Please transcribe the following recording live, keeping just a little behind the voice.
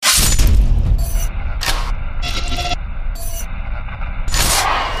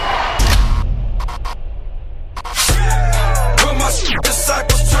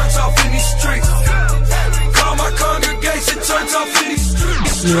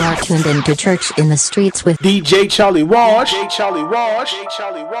are tuned into Church in the Streets with DJ Charlie Raj. Hey,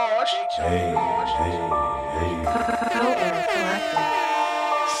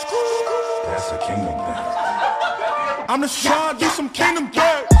 that's a kingdom thing. I'm just trying to do some kingdom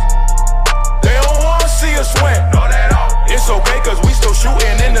things. They don't wanna see us win. No, they don't. It's okay, cause we still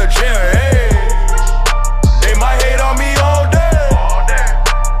shooting in the gym. Hey. They might hate on me all day,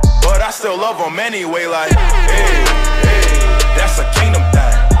 but I still love them anyway. Like, hey, that's a kingdom thing.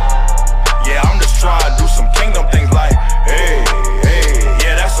 Yeah, I'm just trying to do some kingdom things. Like, hey,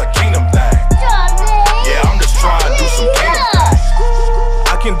 yeah, that's a kingdom thing. Yeah, I'm just trying to do some kingdom things.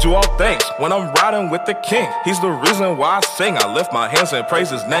 I can do all things when I'm riding with the king. He's the reason why I sing. I lift my hands and praise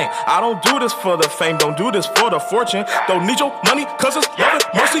his name. I don't do this for the fame, don't do this for the fortune. Don't need your money, cause his love and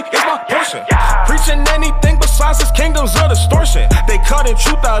mercy is my portion. Preaching anything besides his kingdom's a distortion. They cutting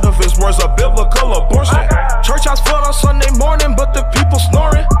truth out of his words, a biblical abortion. Church house full on Sunday morning, but the people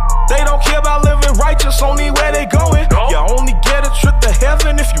snoring. They don't care about living righteous, only where they going. You only get a trip to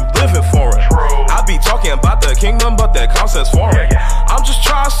heaven if you living for it. I be talking about the kingdom, but that concept's foreign. I'm just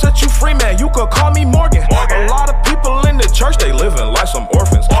trying to set you free, man, you could call me Morgan. A lot of people in the church, they living like some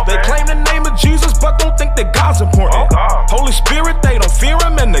orphans. They claim the name of Jesus, but don't think that God's important. Holy Spirit, they don't fear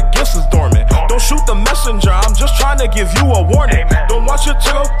him, and the gifts is dormant. Don't shoot the messenger, I'm just trying to give you a warning. Don't want you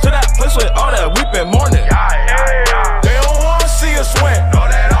to go to that place with all that weeping mourning. They don't wanna see us win. No,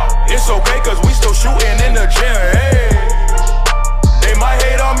 they don't. It's okay, cause we still shooting in the gym. Hey. They might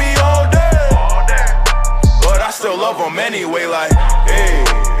hate on me all day, but I still love them anyway. Like, hey,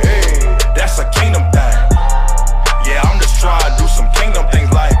 that's a kingdom thing. Yeah, I'm just trying to do some kingdom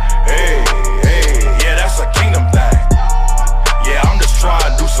things. Like, hey, yeah, that's a kingdom thing. Yeah, I'm just trying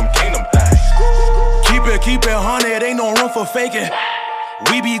to do some kingdom things. Keep it 100, ain't no room for faking.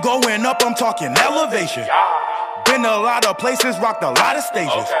 We be going up, I'm talking elevation. Been a lot of places, rocked a lot of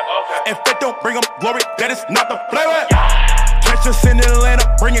stages. If it don't bring them glory, that is not the flavor. Catch us in Atlanta,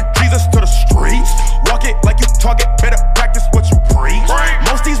 bringing Jesus to the streets. Walk it like you talk it, better practice what you preach.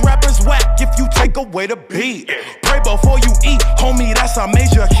 Most these rappers whack if you take away the beat. Pray before you eat, homie, that's a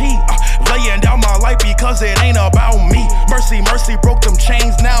major key. Laying down my life because it ain't about me. Mercy broke them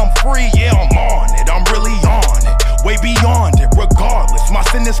chains, now I'm free. Yeah, I'm on it, I'm really on it. Way beyond it, regardless, my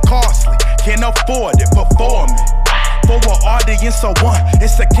sin is costly. Can't afford it, perform it. For an audience of one,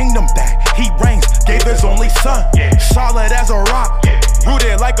 it's a kingdom thing. He reigns, gave his only son. Solid as a rock,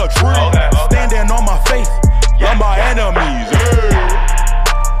 rooted like a tree. Standing on my faith, love my enemies.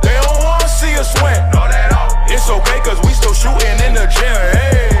 They don't wanna see us win. No, they don't. It's okay, cause we still shooting in the gym.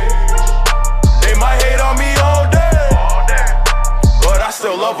 Hey. They might hate on me all day, but I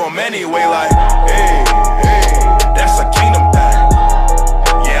still love them anyway. Like, hey, that's a kingdom thing.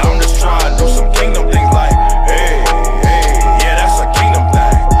 Yeah, I'm just trying to do some kingdom things. Like, hey, yeah, that's a kingdom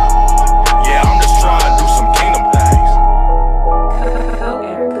thing. Yeah, I'm just trying to do some kingdom things.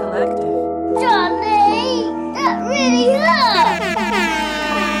 Co-Air Collective. Johnny, that really hurt.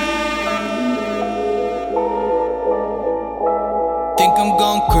 Think I'm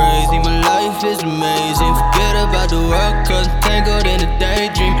going crazy, my life is amazing. Forget about the world, cause I'm tangled in a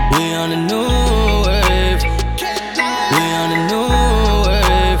daydream. We on a new wave. We on a new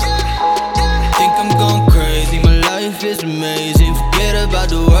wave. Think I'm going crazy, my life is amazing. Forget about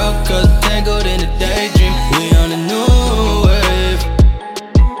the world, cause I'm tangled in a daydream. We on a new wave.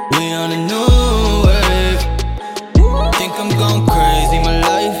 We on a new wave. Think I'm going crazy, my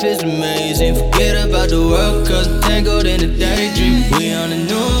life is amazing. Forget about the world, cause I'm tangled in a daydream. We on a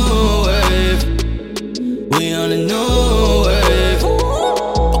new wave. We on a new wave.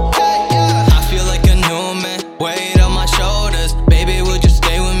 I feel like a new man, weight on my shoulders. Baby, would you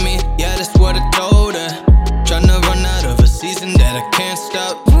stay with me? Yeah, that's what I told her. Tryna run out of a season that I can't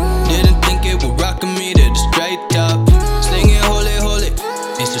stop. Didn't think it would rock me to the straight top. Singing holy, holy,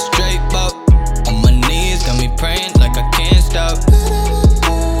 it's a straight bop. On my knees, got me praying like I can't stop.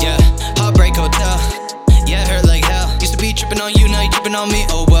 Yeah, Heartbreak Hotel. Yeah, it hurt like hell. Used to be tripping on you, now you tripping on me.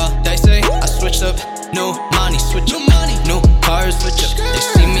 Oh well, they say I switched up. New money, switch up. New cars, switch up. They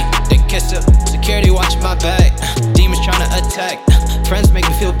see me, they kiss up. Security watching my back. Demons trying to attack. Friends make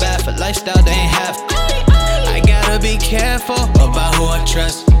me feel bad for lifestyle they ain't have. I gotta be careful about who I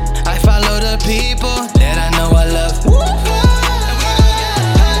trust. I follow the people that I know I love.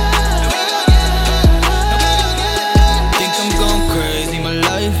 Think I'm going crazy, my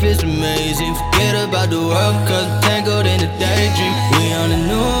life is amazing. Forget about the world, cause I'm tangled in a daydream. We on a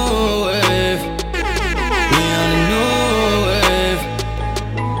new wave. We on a new wave.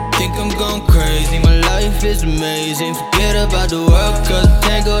 Think I'm going crazy, my life is amazing. Forget about the world, cause I'm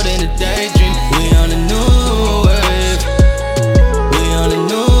tangled in a daydream. We on a new wave. We on a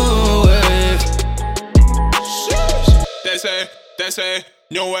new They say,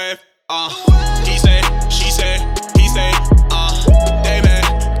 new wave, he say, she say, he say, they man,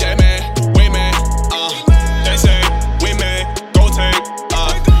 we man, they say, we man, go take,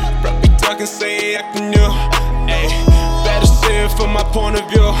 rap be talking, say acting new, ayy, better see it from my point of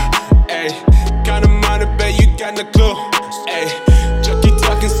view, ayy, kinda mind it, bet you got no clue, ayy, Chucky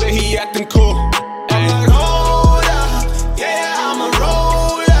talking, say he acting cool, ayy.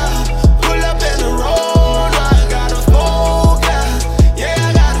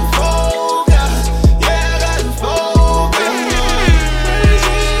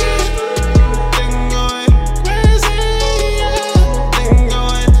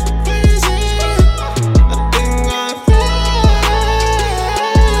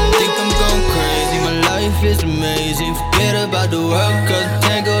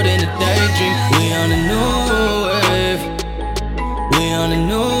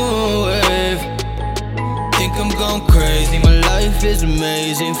 Is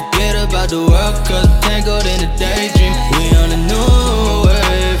amazing. Forget about the world, cause I'm tangled in a daydream. We on a new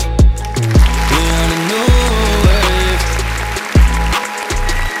wave. We on a new wave.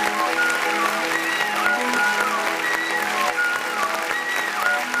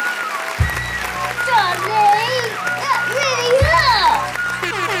 Darling, that really hurt.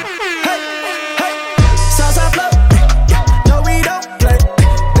 Hey, hey, Southside flow. No, we don't play.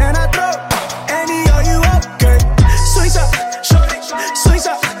 Then I throw any of you okay. Suicide.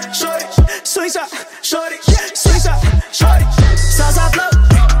 Shorty, shorty, Southside flow.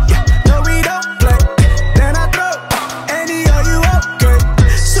 No, we don't play. Then I throw any of you okay.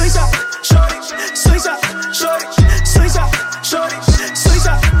 Suicide, shorty,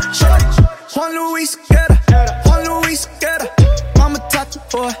 Juan Luis Guerra, Mama taught you,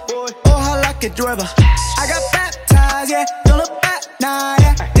 boy. Ojalá que llueva. I got baptized, yeah. Don't look back, nah,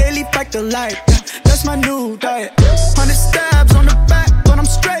 yeah. Daily fight the light, yeah. That's my new diet. 100 stabs on the back, but I'm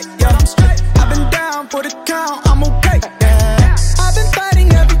straight, yeah. I've been down for the count, I'm okay, yeah. I've been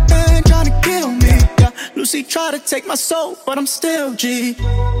fighting everything trying to kill me, yeah. Lucy tried to take my soul, but I'm still G.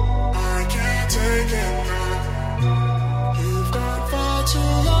 I can't take it now. You've gone far too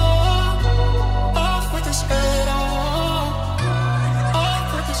long. Off with this head on.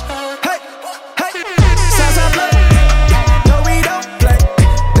 Off with this head. Hey, hey, Southside flow. No, we don't play.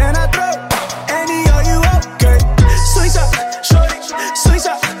 Then I throw any of you okay. Suicide, shorty,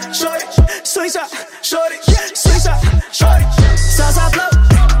 Southside flow.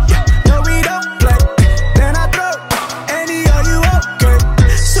 No, we don't play. Then I throw any of you okay.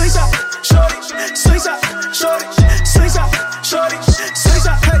 Suicide, shorty, hey, shorty.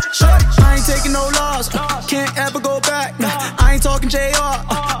 I ain't taking no loss, can't ever go back. Nah, I ain't talking JR.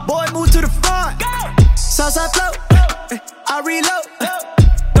 Boy, move to the front. Southside flow, I reload.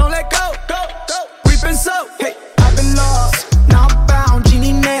 Don't let go. We've been so, hey, I've been lost. Now I'm found,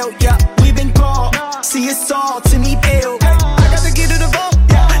 Genie nailed, yeah. We've been called, see it's all to me pale. I got the key to the vault,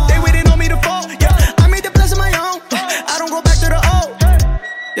 yeah. They waiting on me to fall, yeah. I made the blessing my own, I don't go back to the old,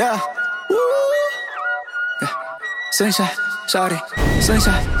 yeah. Woo. Yeah. Sunshine, shawty,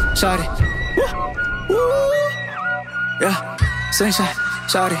 woo. Woo. Yeah, sunshine,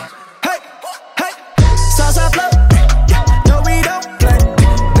 shawty. Hey, hey, Southside flow. No, we don't play.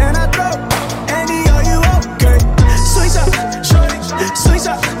 Then I throw any of you okay. Suicide, shorty.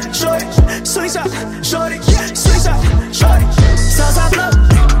 Southside flow.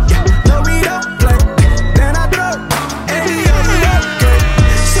 No, we don't play. Then I throw any of you okay.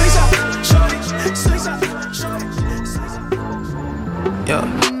 Suicide, shorty. Yeah,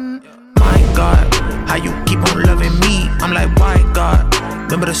 my God, how you keep on loving me? I'm like, why God?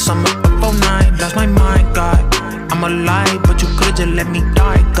 Remember the summer of 09, that's my mind, God. I'm alive, but you could've just let me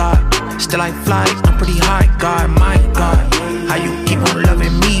die, God. Still I fly, I'm pretty high, God, my God. How you keep on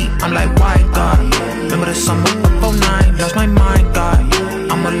loving me? I'm like, why, God? Remember the summer of 09, that's my mind, God.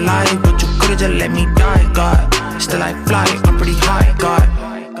 I'm alive, but you could've just let me die, God. Still I fly, I'm pretty high, God.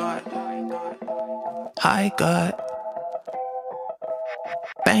 Hi, God.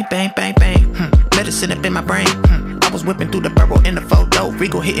 Bang, bang, bang, bang. Medicine up in my brain. I was whipping through the barrel in the photo.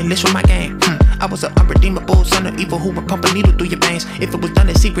 Regal hitting lists with my game. I was an unredeemable son of evil who would pump a needle through your veins. If it was done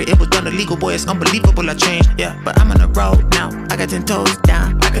in secret, it was done illegal. Boy, it's unbelievable I changed. Yeah, but I'm on the road now. I got 10 toes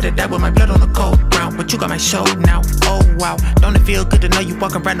down. I could've died with my blood on the cold ground, but you got my show now. Oh wow, don't it feel good to know you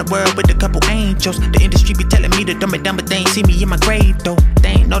walking around the world with a couple angels? The industry be telling me to dumb it down, but they ain't see me in my grave though. They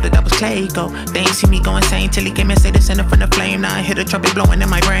ain't know that I was Claygo. They ain't see me go insane till he came and said this in front of flame. Now I hear the trumpet blowing in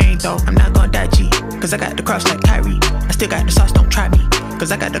my brain though. I'm not gonna die G, cause I got the cross like Kyrie. I still got the sauce, don't try me,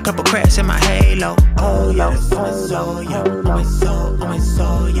 cause I got a couple cracks in my halo. Oh yeah, that's on my soul, yeah. On my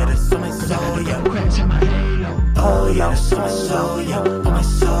soul, yeah, that's on my soul, yeah. Cracks in my halo. Oh soul, yeah, that's on my soul, yeah. On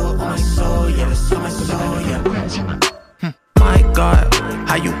my soul, yeah, that's on my soul, yeah. My God,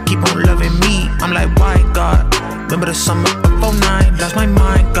 how you keep on loving me? I'm like, why God? Remember the summer of 09, lost my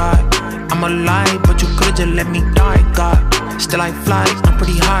mind, God. I'm alive, but you could've just let me die, God. Still I fly, I'm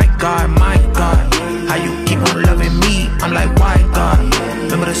pretty high, God, my God. How you keep on loving me? I'm like, why, God?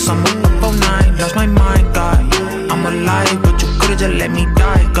 Remember the summer of 09, lost my mind, God. I'm alive, but you could've just let me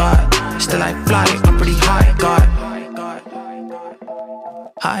die, God. Still I fly, I'm pretty high, God.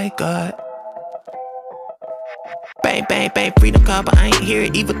 High, God. Bang, bang, bang, freedom call, but I ain't hear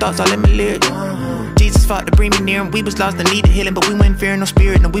it. Evil thoughts all in my lyrics. Jesus fought to bring me near him. We was lost and needed healing, but we weren't fearing no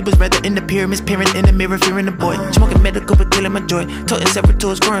spirit. No, we was rather in the pyramids, parents in the mirror, fearing the boy. Smoking medical, but killing my joy. Toting several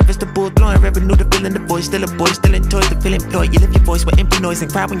tools, growing vegetables, blowing revenue to filling the void. Still a boy, still enjoy the feeling pure. You lift your voice with empty noise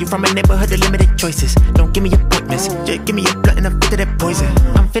and cry when you're from a neighborhood of limited choices. Don't give me appointments, just give me a blunt and a fit of that poison.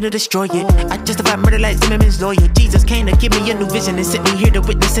 I'm finna destroy it. I justify murder like Zimmerman's lawyer. Jesus came to give me a new vision and sent me here to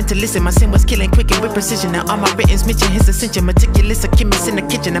witness and to listen. My sin was killing quick and with precision. Now all my writings mention his ascension. Meticulous, a chemist in the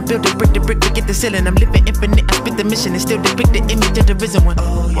kitchen. I build a brick to brick, forget the ceiling. I'm living infinite, I spit the mission and still depict the image of the risen one.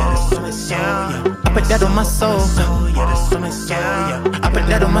 Oh yeah, that's on my soul, yeah. I put that on my soul. Oh yeah, that's on my soul, yeah. I put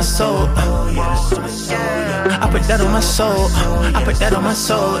that on my soul. Oh yeah, that's on my soul, yeah. I put that on my soul. I put that on my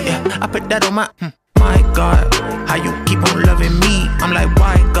soul, yeah. I put that on my. My God, how you keep on loving me? I'm like,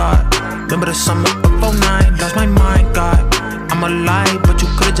 why, God? Remember the summer of 09, lost my mind, God. I'm alive, but you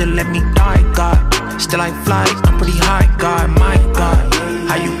could've just let me die, God. Still I fly, I'm pretty high, God, my God.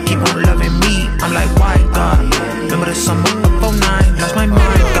 How you keep on loving me? I'm like, why, God? Remember the summer of 09, lost my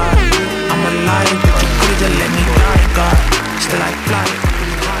mind, God. I'm alive, but you could've just let me die, God. Still I fly, I'm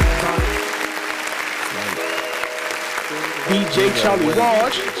pretty high, God. DJ Charlie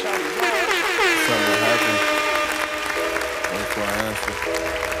Raj. Something happened. That's why I answered.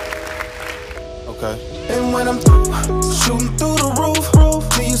 Okay. And when I'm through, shooting through the roof,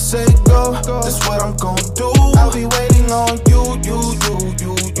 till you say go, that's what I'm gon' do. I'll be waiting on you.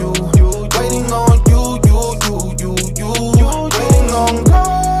 Waiting on you. Waiting on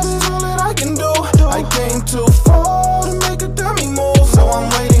God is all that I can do. I came too far to make a dummy move, so I'm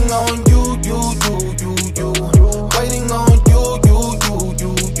waiting on you. Waiting on you.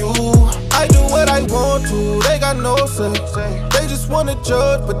 I do what I want to, they got no say. They just wanna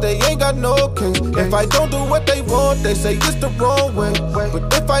judge, but they ain't got no case. If I don't do what they want, they say it's the wrong way.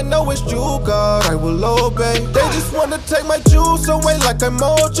 But if I know it's you, God, I will obey. They just wanna take my juice away like I'm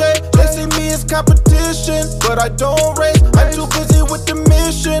OJ. They see me as competition, but I don't race. I'm too busy with the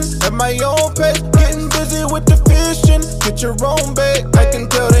mission, at my own pace. Getting busy with the fishing, get your own bait. I can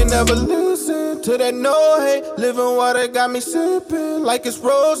tell they never listen to that no hate. Living water got me sipping like it's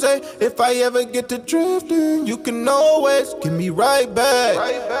rosé. If I ever get to drifting, you can always give me right back.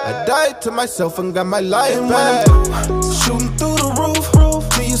 I died to myself and got my life back. Shooting through the roof,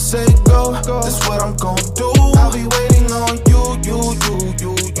 till you say go, that's what I'm gon' do. I'll be waiting on you.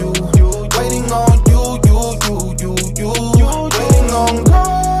 Waiting on you. Waiting on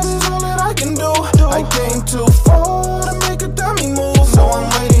God is all that I can do. I came too far to make a dummy move, so I'm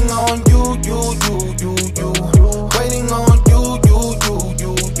waiting on you. Waiting on you.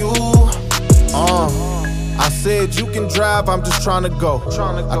 I said you can drive, I'm just trying to go.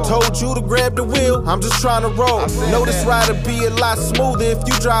 I told you to grab the wheel, I'm just trying to roll. Know this ride would be a lot smoother if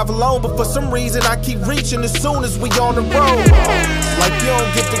you drive alone, but for some reason I keep reaching as soon as we on the road. Like you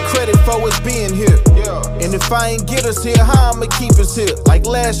don't get the credit for us being here. And if I ain't get us here, how I'ma keep us here? Like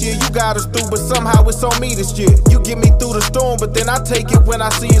last year you got us through, but somehow it's on me this year. You get me through the storm, but then I take it when I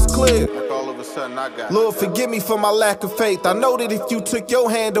see it's clear. Lord, forgive me for my lack of faith. I know that if you took your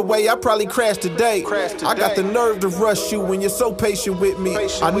hand away, I probably crashed today. I got the nerve to rush you when you're so patient with me.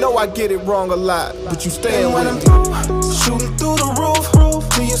 I know I get it wrong a lot, but you stand with me. Shooting through the roof,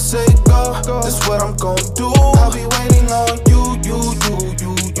 till you say go, that's what I'm gon' do. I'll be waiting on you.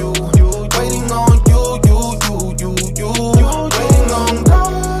 Waiting on you. Waiting on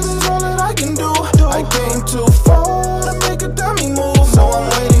God is all that I can do. I came too far to make a dummy move, so I'm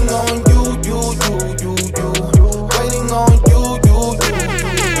waiting on you. Waiting on you.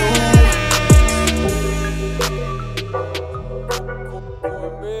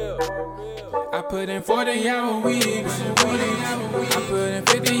 I put in 40-hour weeks. I put in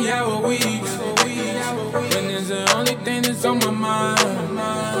 50-hour weeks. When it's the only thing that's on my mind.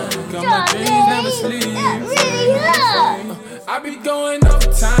 Cause my dreams never sleep. I be going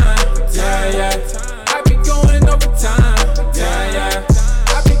overtime. Yeah. I be going overtime. Yeah.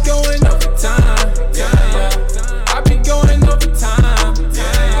 I be going overtime. Yeah. I be going overtime.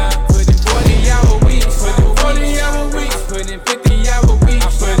 Yeah. Put in 40-hour weeks. Put in 40-hour weeks. Put in 50-hour weeks. I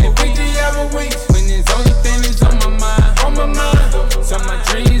put in 50-hour weeks. When it's only thing that's on my mind.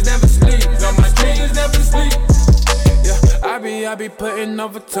 Lately I be putting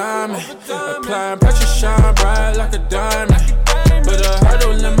overtime in. Applying pressure, shine bright like a diamond. Put a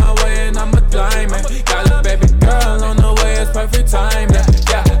hurdle in my way and I'm a diamond. Got a baby girl on the way, it's perfect timing.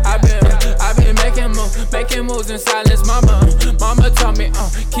 Yeah, I been making moves in silence. Mama told me,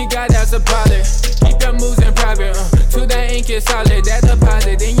 keep God as a pilot. Keep your moves in private, till that ink is solid. That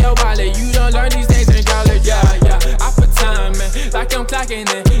deposit in your wallet. You don't learn these things in college. Yeah, I put time in, like I'm clocking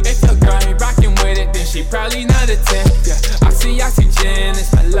in. If your girl ain't rocking with it, then she probably not a 10. Yeah, I see oxygen,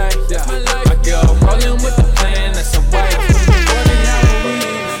 it's my life. Yeah, my girl rolling with the plan, that's a wife.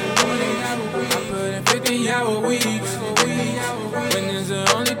 40-hour weeks. When it's the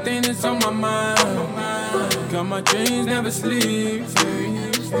only thing that's on my mind. Got my dreams never sleep.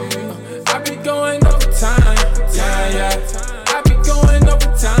 I be going overtime. Yeah. I be going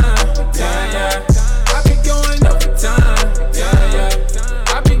overtime. Yeah. I be going overtime. Yeah.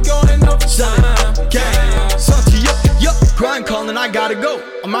 I be going overtime. Yeah. Something, yup. Grind calling, I gotta go.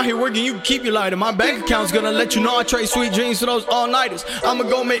 I'm out here working, you can keep your lighter. My bank account's gonna let you know I trade sweet dreams for those all-nighters. I'ma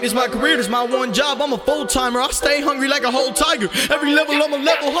go make this my career, this my one job. I'm a full-timer, I stay hungry like a whole tiger. Every level, I'm a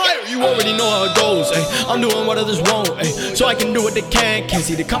level higher. You already know how it goes, ayy. I'm doing what others won't, ayy. So I can do what they can't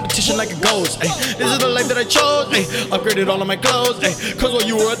see the competition like a ghost, ayy. This is the life that I chose, ayy. Upgraded all of my clothes, ayy. Cause while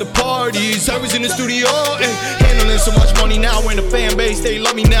you were at the parties, I was in the studio, ayy. Handling so much money now, we're in the fan base, they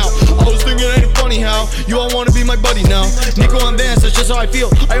love me now. I was thinking, ain't it funny how you all wanna be my buddy now. Nico and Vance, that's just how I feel.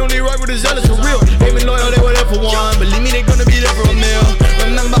 I only ride with the zealous for real. Aiming loyal, they were there for one. Believe me, they gonna be there for a meal.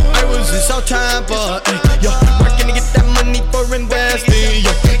 Remember, I was in South Tampa, yo, working to get that money for investing,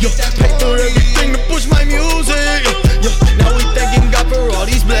 yo, pay for everything to push my music, yo. Now we thanking God for all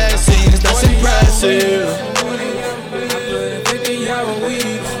these blessings. That's impressive. I put in 50-hour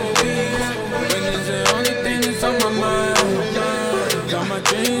weeks. When it's the only thing that's on my mind. Got my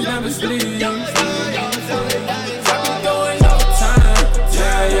dreams never sleep.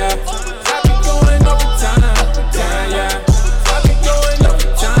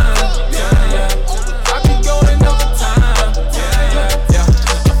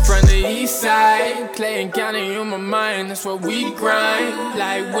 Playing counting on my mind, that's what we grind.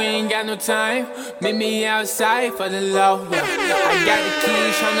 Like we ain't got no time. Meet me outside for the low. Yeah. I got the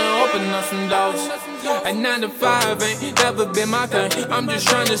keys, tryna open up some doors. At 9 to 5 ain't never been my thing. I'm just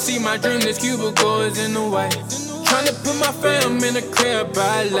trying to see my dream. This cubicle is in the way. Trying to put my fam in the crib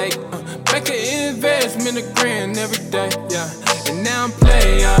by lake. Make an investment of grand every day. Yeah. And now I'm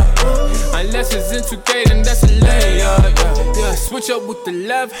playing, unless it's in 2K, then that's a layup. Yeah. Switch up with the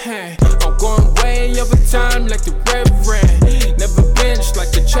left hand. I'm going way over time like the Reverend. Never bench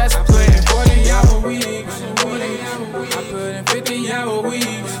like the chess player. 40-hour weeks. I put in 50-hour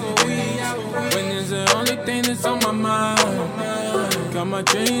weeks. When it's the only thing that's on my mind. Got my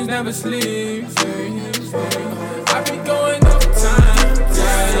dreams never sleep. I be going overtime.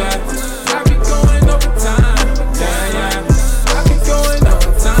 Yeah. I be going overtime. Yeah. I be going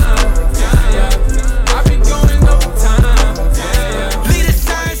overtime. Yeah. I be going overtime. Yeah. Lead the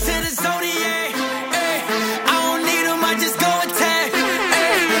signs to the zodiac. Ay. I don't need them, I just go attack.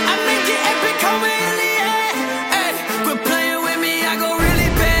 Ay. I make it epic, come in the air. Ay. Quit playing with me, I go really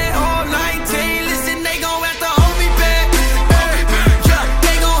bad. All 19, listen, they gon' have to hold me back. Ay. Yeah,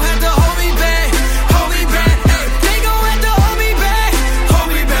 they gon' have to hold me back. Hold me back. Ay. They gon' have to hold me back. Hold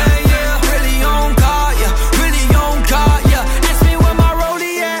me back, yeah. Really on guard, yeah. Really on guard, yeah. Ask me where my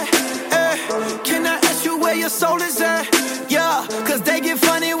rollie at. Ay. Can I ask you where your soul is at? Yeah, cause they get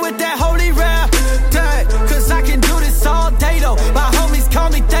funny with that holy rap. Dang, cause I can do this all day though. My homies call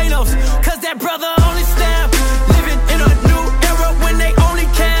me Thanos, cause that brother only stamp. Living in a new era when they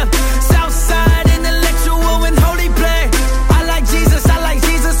only camp. Southside intellectual and holy black. I like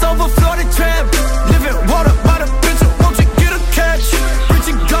Jesus over Florida Tramp. Living water by the bitch, won't you get a catch?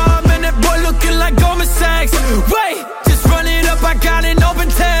 Rich and God, man, that boy looking like Goldman Sachs. Wait, just run it up, I got an open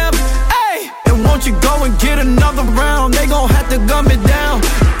tab. Ay, and won't you go and get another round? They gon' have to gum it down.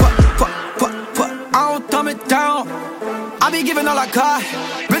 I don't thumb it down. I be giving all I got.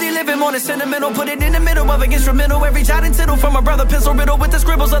 Really living more than sentimental. Put it in the middle of an instrumental. Every jot and tittle from my brother, pencil riddle with the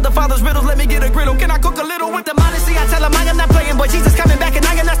scribbles of the father's riddles. Let me get a griddle. Can I cook a little with the modesty? I tell him I am not playing, boy. Jesus coming back and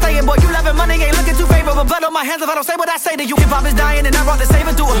I am not staying, boy. You loving money ain't looking too favorable. Blood on my hands if I don't say what I say to you. Hip hop is dying and I brought the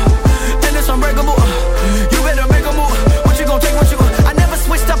saving through. And it's unbreakable. You better make a move. What you gon' take? What you I never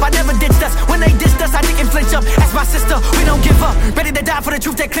switched up, I never ditched us. When they dissed us, I didn't flinch up. Ask my sister, we don't give up. Ready to die for the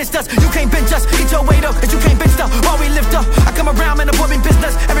truth that clinched us. You can't bench us, eat your weight up, but you can't bench up while we lift up. I come around, man, avoid me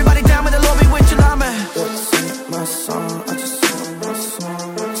business. Everybody down with the Lord, we with you, nah, man. Sing my song, I just sing my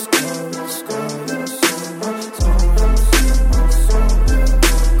song. Let's go, let's go, let's sing my song.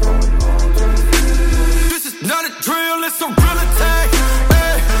 This is not a drill, it's a reality.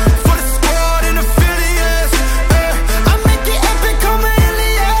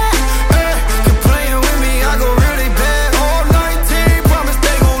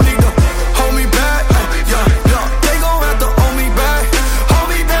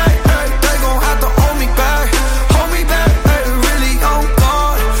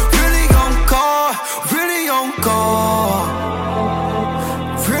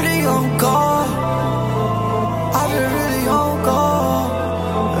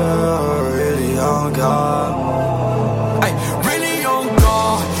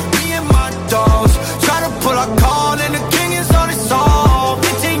 I call and the king is on his song.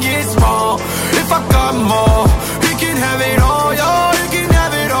 You think it's wrong if I got more? You can have it all, yo. You can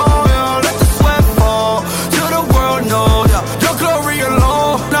have it all, yo. Let the sweat fall till the world knows, yeah. Your glory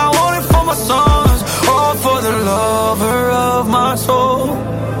alone. Not only for my sons, all for the lover of my soul.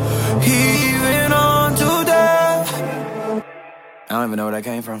 Even unto death. I don't even know where that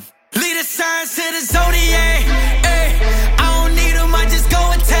came from. Lead the signs to the zodiac. Ay, I don't need them, I just go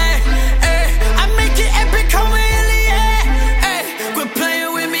attack. Ay, I make it epic, come in the air. Ay, quit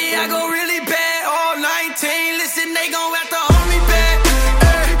playing with me, I go really bad. All 19, listen, they gon' have to hold me back.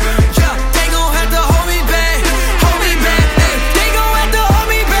 Ay, yeah, they gon' have to hold me back. Hold me back, ay, they gon' have to hold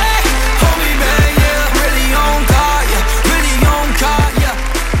me back. Hold me back, yeah. Really on God, yeah. Really on God, yeah.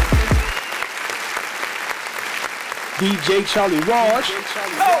 DJ Charlie Raj.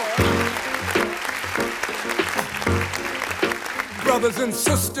 Brothers and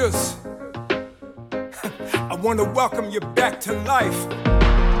sisters, I want to welcome you back to life.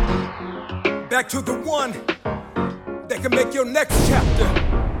 Back to the one that can make your next chapter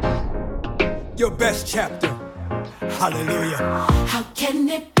your best chapter. Hallelujah. How can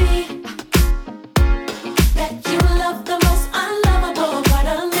it be that you love the most unlovable part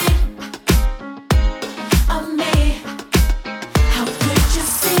of me? Of me? How could you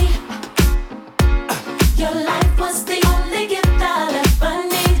see your life was the only gift I'll ever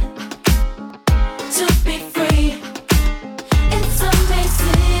need to be free? It's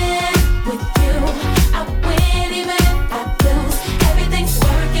amazing with you. I win even if I lose. Everything's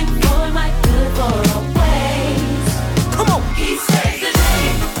working for my good for always. Come on. He saves the day.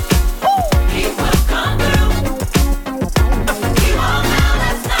 He will come through. He won't now,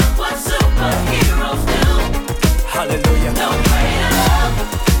 that's not what superheroes do. Hallelujah. No greater love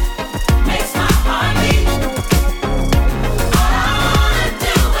makes my heart beat. All I wanna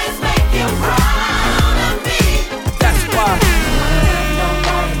do is make you proud of me. That's why.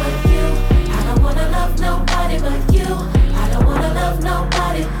 Nobody but you. I don't wanna love nobody but you. I don't wanna love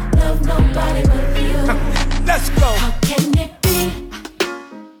nobody but you. Let's go. How can it be?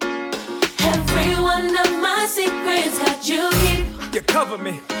 Every one of my secrets that you keep. You cover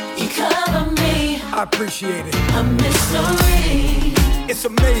me. You cover me. I appreciate it. A mystery. It's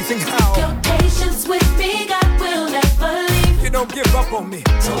amazing how Your patience with me, God will never leave. you don't give up on me.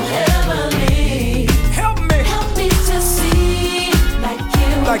 Don't ever leave. Help me. Help me to see like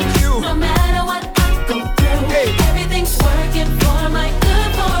you. Like you. No matter what I go through, Hey. everything's working for my good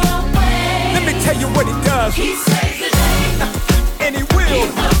for always. Let me tell you what he does. He saves the day. And he He will.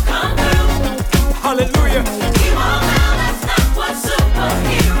 will come through. Hallelujah. He won't now, that's not what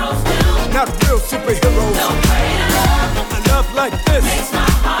superheroes do. Not real superheroes. No greater love A love like this. makes my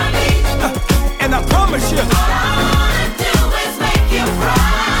heart beat. And I promise you, All I wanna do is make you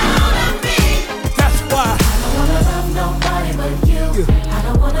proud of me. that's why. I don't wanna love nobody but you. I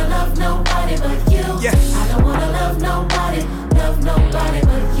don't wanna love nobody but you. Yes. I don't wanna love nobody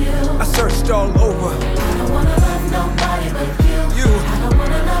but you. I searched all over. I don't wanna love nobody but you. You. I don't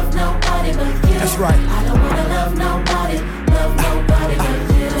wanna love nobody but you. That's right. I don't wanna love nobody but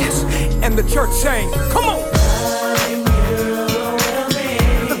you. Yes. And the church sang, come on. Loving you will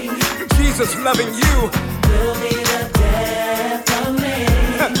be, Jesus loving you. will be the death of me.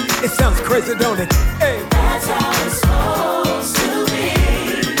 It sounds crazy, don't it? Hey, That's how it's supposed to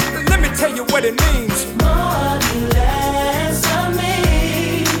be. let me tell you what it means. More you less of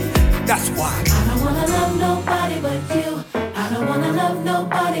me. That's why. I don't wanna love nobody but you. I don't wanna love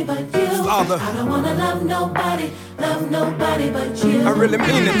nobody but you. Father. I don't wanna love nobody but you. I really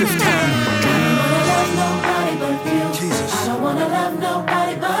mean it this time. I don't wanna love nobody but you. Jesus. I don't wanna love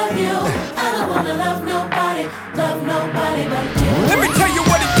nobody but you. I don't wanna love nobody but you. Let me tell you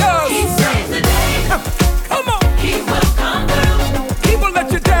what he does. He saves the day. Come on. He will come through. He will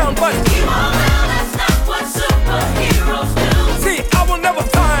let you down, but He won't now, that's not what superheroes do. see, I will never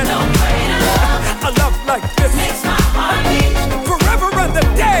find No greater love a love like this. makes my heart beat. Forever and the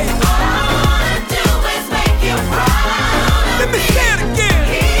day. All I wanna do is make you proud of Let me me. say it again.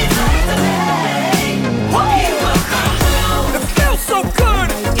 He saves the day. He will come through. It feels so good.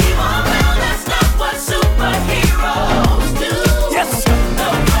 He won't now, that's not what superheroes do. Yes. No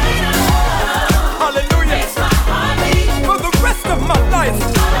greater love Hallelujah. makes my heart beat. For the rest of my life.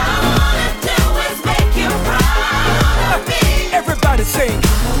 All I wanna do is make you proud of me. Everybody sing.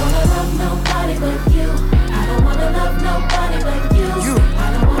 I don't wanna love nobody but you. I don't wanna love nobody but you. You. I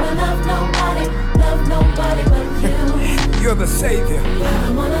don't wanna love nobody but you. You're the savior. I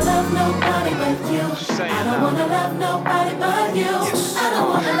don't wanna love nobody but you. I don't wanna love nobody but you. I don't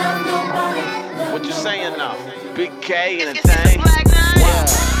wanna love nobody. What you saying now? Big K and a thing.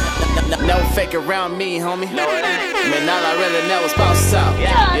 No fake around me, homie. No, it ain't. Man, all I really know is boss talk.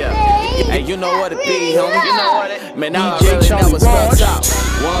 Yeah. Hey, you know what it be, homie. You know what it. Man, all I really know is boss talk.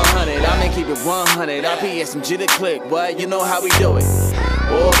 100, I'ma keep it 100. RPSMG the click, boy. You know how we do it.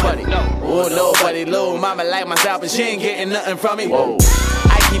 Oh, buddy. Oh, nobody. Little mama like myself, and she ain't getting nothing from me. Whoa.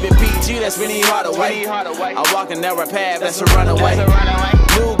 I keep it PG, that's really hard away. I walk a narrow path, that's a runaway.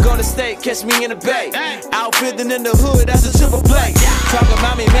 New Golden State, catch me in the bay. Outfitting in the hood, that's a triple play. Talking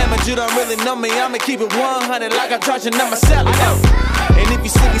about me, man, but you don't really know me. I'ma keep it 100 like I'm charging on myself. And if you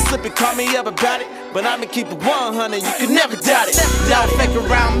slip it, call me up about it. But I'ma keep it 100, you can never doubt it. Don't fake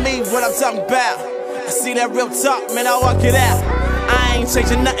around me, what I'm talking about. I see that real talk, man, I walk it out. I ain't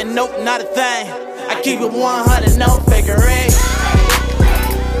changing nothing, nope, not a thing. I keep it 100, no fakery.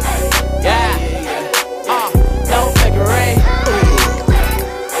 Yeah, no fakery.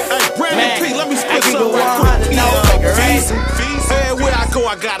 Hey, Brandon P, let me split keep it something 100, no fakery. Everywhere I go,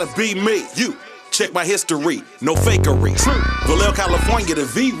 I gotta be me. You. Check my history, no fakery. True. Vallejo, California, the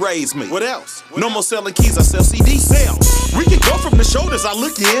V raised me. What else? No more selling keys, I sell CD sales. We can go from the shoulders, I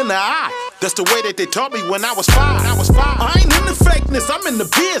look you in the eye. That's the way that they taught me when I was 5. I ain't in the fakeness, I'm in the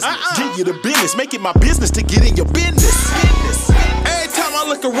business. Get you the business, make it my business to get in your business. Every time I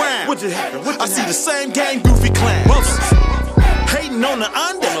look around, I see the same gang goofy clowns. Hating on the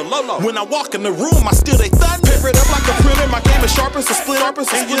under. When I walk in the room, I steal they thunder. Paper it up like a printer, my game is sharp as a split.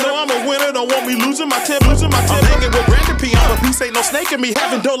 And you know I'm a winner, don't want me losing my temper. I'm hanging with Brandon P, I'm a piece, ain't no snake in me.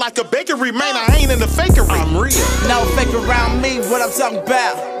 Having dough like a bakery, man, I ain't in the fakery. I'm real. No fake around me, what I'm talking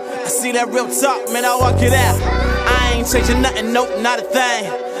about. I see that real talk, man, I walk it out. I ain't changing nothing, nope, not a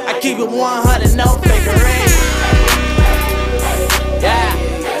thing. I keep it 100, no fakery. Yeah,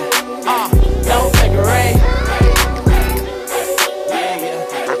 no fakery.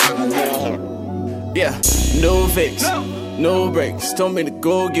 Yeah, no fakes, no breaks. Told me to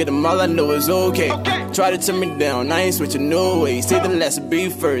go get them, all I know is okay. Try to turn me down, I ain't switching no way. Say the last be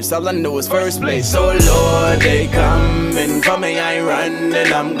first, all I know is first place. So Lord, they coming for me, I ain't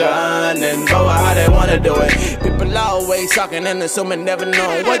running, I'm gunning. Go how they wanna do it. People always talking and assuming, never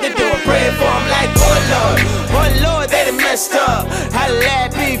know what they doing. Praying for them like, oh Lord, they done messed up. How to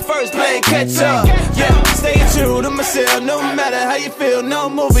let me first play catch up. Yeah, stay true to myself, no matter how you feel. No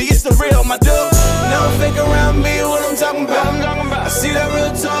movie, it's the real, my dude. No fake around me, what I'm talking about. I see that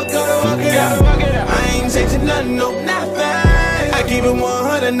real talk, gotta walk it out. I ain't changing nothing, no, nothing. I keep it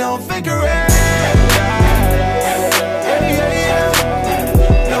 100, no fakery.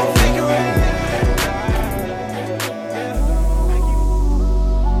 No fakery.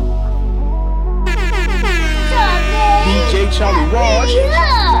 DJ Charlie Raj.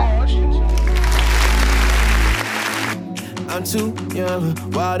 I'm too young,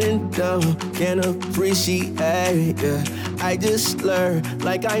 wild and dumb, can't appreciate, yeah. I just learned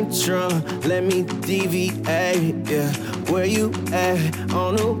like I'm drunk, let me deviate, yeah. Where you at,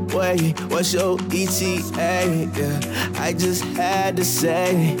 on the way, what's your ETA, yeah. I just had to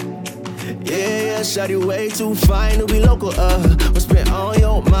say, yeah, shawty way too fine to be local, what's been on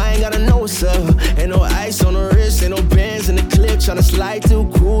your mind, gotta know what's up. Ain't no ice on the wrist, ain't no bands in the clip, tryna slide too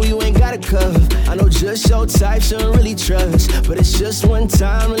cool, you ain't got a cuff. I know just your type, shouldn't really trust, but it's just one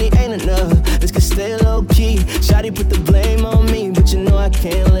time, really ain't enough. This could stay low key, shawty put the blame on me, but you know I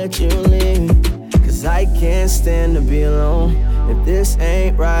can't let you leave. Cause I can't stand to be alone. If this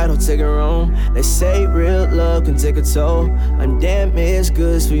ain't right, I'll take it wrong. They say real love can take a toll. I'm damaged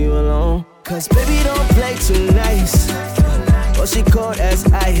goods for you alone. Cause baby don't play too nice. Oh, she cold as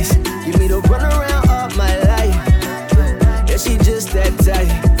ice. Give me the run around all my life. Yeah, she just that tight.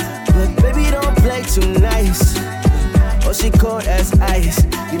 But baby don't play too nice. Oh, she cold as ice.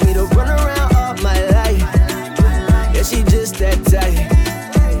 Give me the run around all my life. Yeah, she just that tight.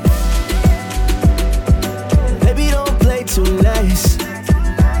 Baby don't play too nice.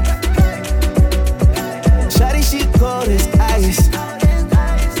 Shawty, she cold as ice.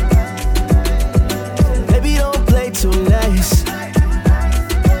 Baby don't play too nice.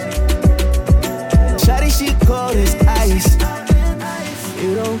 Shawty, she cold as ice.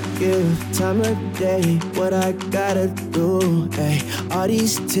 You don't give time of day what I gotta do, ay. All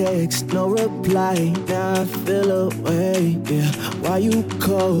these texts, no reply, now I feel away, yeah. Why you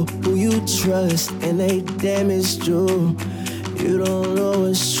call, who you trust, and they damaged you. You don't know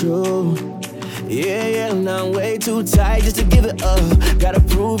it's true. Yeah, now I'm way too tight just to give it up. Gotta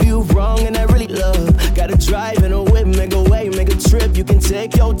prove you wrong and I really love. Gotta drive in a whip, make a way, make a trip. You can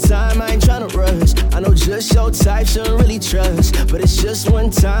take your time, I ain't tryna rush. I know just your type, shouldn't really trust, but it's just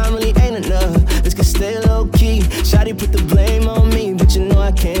one time, really ain't enough. This could stay low key, shawty put the blame on me, but you know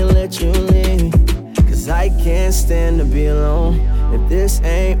I can't let you leave. Cause I can't stand to be alone. If this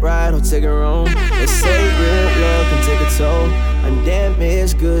ain't right, I'll take it wrong. They say real love can take a toll. I'm damn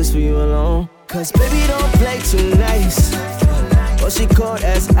it's good for you alone. Cause baby don't play too nice. Oh, she cold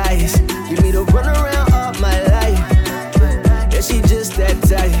as ice. Give me the run around all my life. Yeah, she just that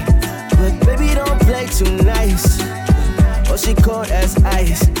tight. But baby don't play too nice. Oh, she cold as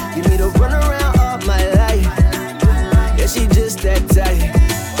ice. Give me the run around all my life. Yeah, she just that tight.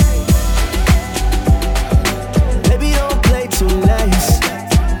 Baby don't play too nice.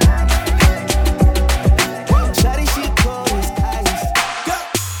 Shawty, she cold as ice. Go.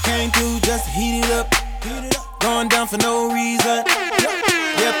 Came through just to heat it up. Going down for no reason.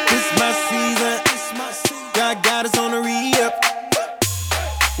 Yep, this my season. God got us on the re-up.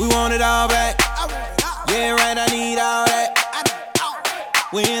 We want it all back. Yeah, right, I need all that.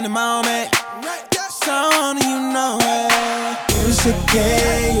 We in the moment. So you know it. You should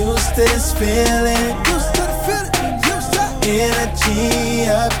get used to this feeling. Energy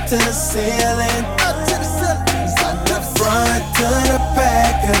up to the ceiling. Front to the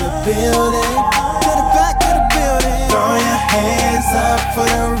back of the building. Throw your hands up for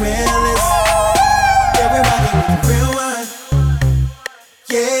the realest. Yeah, we rockin' with the real one.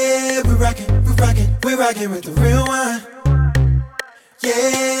 Yeah, we rockin' with the real one.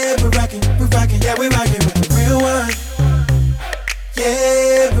 Yeah, we rockin', yeah, we rockin' with the real one.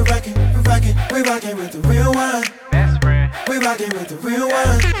 Yeah, we rockin' with the real one. Best friend. We rockin' with the real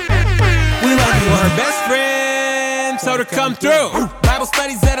one. We rockin' with her best friend, told her come through. Bible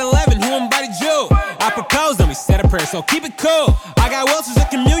studies at 11, who invited you? I proposed and we said a prayer, so keep it cool. I got Wilson's at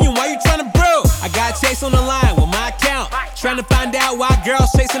communion, why you tryna brew? I got Chase on the line with my account, trying to find out why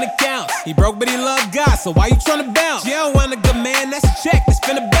girls chasing accounts. He broke but he loved God, so why you tryna bounce? You don't want a good man, that's a check, that's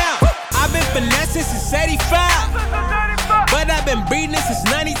finna bounce. I've been finessing since 85, but I've been breathing since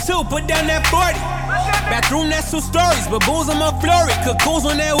 92, put down that 40. Bathroom, that's 2 stories, baboons on my flurry, cocoons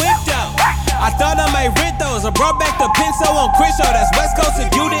on that whip though. I thought I might rent those, I brought back the Pinto on Crenshaw, that's West Coast if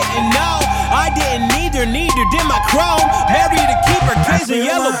you didn't know. I didn't neither did my chrome, married to keep her kids in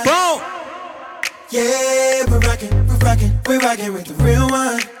yellow bone. Yeah, we rockin' with the real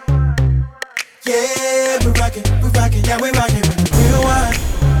one. Yeah, we rockin', yeah, we rockin' with the real one.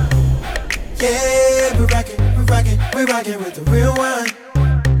 Yeah, we rockin' with the real one.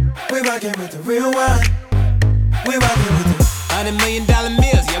 We rockin' with the real one. We rockin' with the $100 million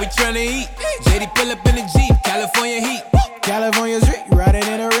meals, yeah, we tryna eat. JD pull up in the Jeep, California heat. California street, riding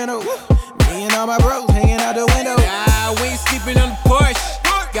in a rental. Me and all my bros hanging out the window. Nah, we ain't sleeping on the porch.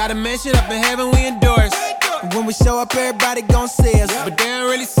 Got a mansion up in heaven, we endorse. When we show up, everybody gon' see us, but they don't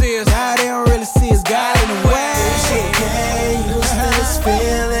really see us. Nah, they don't really see us. God in the way. Yeah, used to this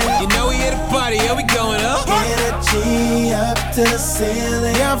feeling. You know we hit a party, yeah, we going up. Energy up to the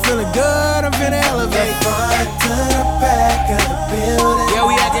ceiling. Yeah, I'm feeling good, I'm finna elevate. Front to the back of the building. Yeah,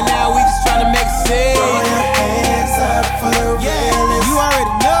 we acting now, we just tryna make a scene. Throw your hands up for the realest. You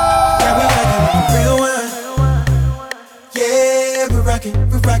already know. Yeah, we rockin' with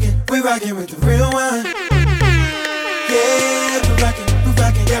the real one. Yeah, we rockin' with the real one. Yeah, we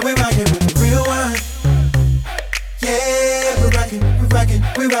rockin', yeah, we rockin' with the real one. Yeah,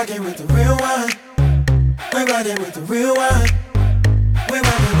 we rockin' with the real one. We rockin' with the real one. We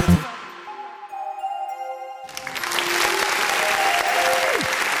rockin' with the.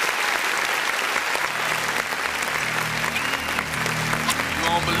 You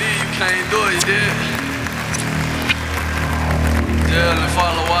don't believe you can't do it, you did. Dear Heavenly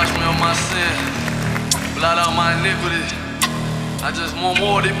Father, wash me of my sin. Blot out my iniquity. I just want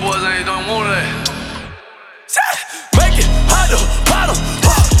more of these boys, ain't don't want that. Make it hotter, bottom,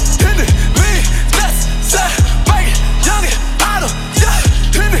 hit it, lean, let's say, make it young and hotter, yeah,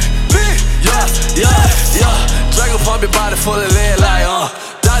 hit it, lean, yeah. Dragon pump your body full of lead like,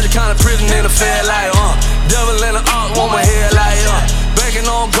 Dodger kind of prison in the fair like, Devil in the ark, want my head like, Banking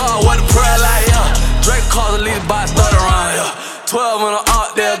on God, what a prayer like, Dragon calls the leader by a third around, 12 in the ark,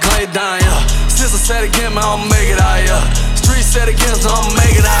 they'll claim down, Sister said again, man, I'ma make it out, Street said again, so I'ma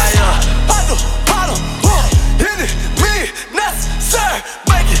make it out, Bottom, hit it, me, necessary,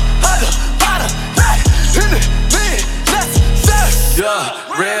 make it, bottom, hit it, me, necessary.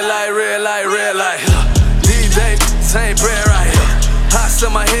 Yeah, red light, DJ, same bread right here. Hot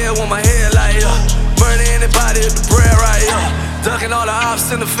in my head with my head like, murder anybody at the bread right here. Ducking all the ops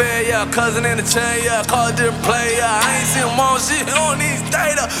in the fair, cousin in the chain, call it different play, I ain't seen him on shit, on these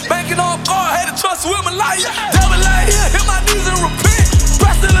data. Banking on car, had to trust with my life, Devil like here, hit my knees and repent.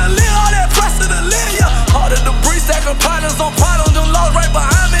 Pressing the lid, all that pressing the lid, Harder the breeze, stacking partners on partners, them lost right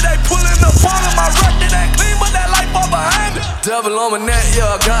behind me. They pulling up on my record, ain't clean, but that life all behind me. Devil on my neck,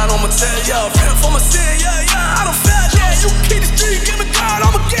 God on my tail, friend for my sin, I don't fail, Hey, you keep the street, give me God,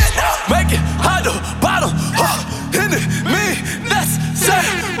 I'ma get down. Make it hot to bottom, in it, me, that's sad.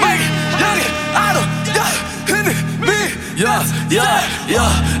 Make it young it, idle, yeah, in it, me. Yeah.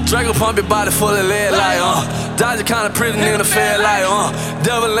 Draco pump your body full of lead like, Dodger kinda pretty in the fair like,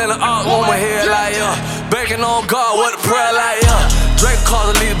 Devil in the art on my head like, Banking on God, what a prayer like, Draco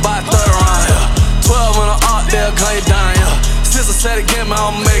calls a lead by a third round, 12 in the art, they'll gun you down, Sister said again, man,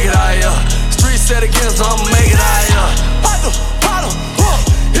 I'ma make it out, Street said again, so I'ma make it out, Bottom,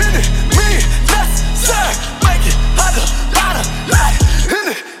 in it, me, that's sir. Make it hot to bottom, like, in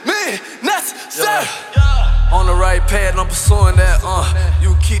it, me, that's sir. On the right path, I'm pursuing that,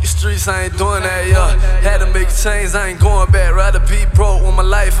 You keep the streets, I ain't doing that, Had to make a change, I ain't going back. Rather be broke with my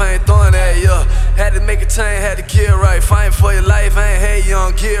life, I ain't doing that, Had to make a change, had to get right. Fighting for your life, I ain't hate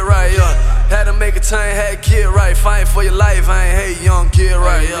young, get right, Had to make a change, had to get right. Fighting for your life, I ain't hate young, get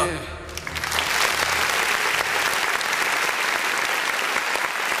right,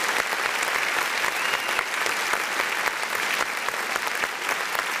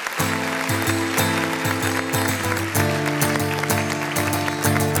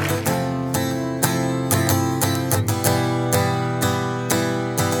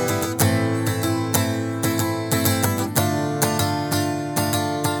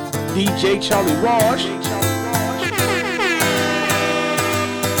 DJ Charlie Raj.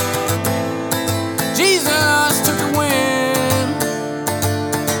 Jesus took the wind.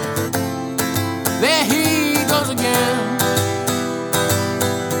 There he goes again.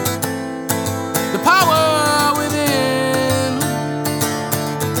 The power within.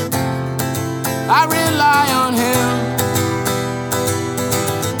 I rely on him.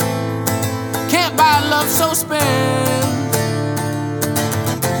 Can't buy love, so spend.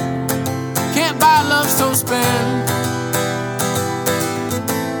 Buy love, so spend.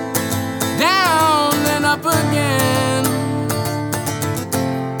 Down and up again.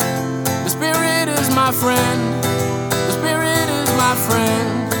 The Spirit is my friend. The Spirit is my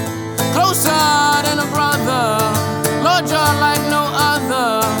friend. Closer than a brother. Lord, you're like no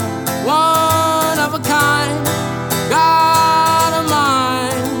other. One of a kind. God of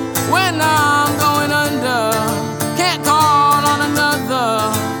mine. When I'm going under, can't call on another.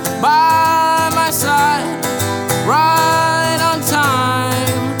 By my side, right on time.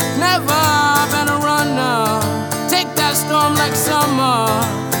 Never been a runner. Take that storm like summer.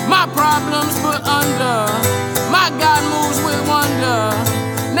 My problems put under. My God moves with wonder.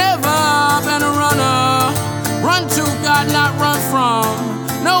 Never been a runner. Run to God, not run from.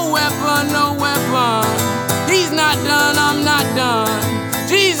 No weapon, no weapon. He's not done, I'm not done.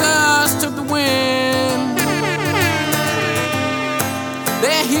 Jesus took the wind.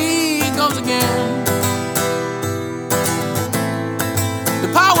 There he goes again. The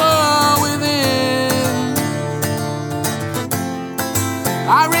power within.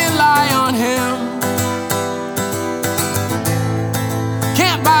 I rely on him.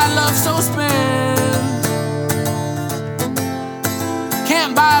 Can't buy love, so spend.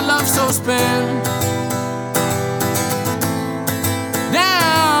 Can't buy love, so spend.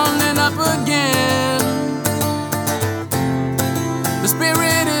 Down and up again. The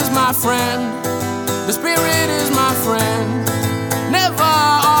Spirit is my friend. The Spirit is my friend. Never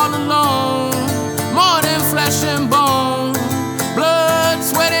all alone. More than flesh and bone. Blood,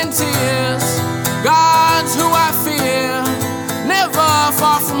 sweat and tears. God's who I fear. Never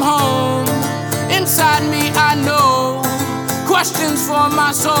far from home. Inside me I know. Questions for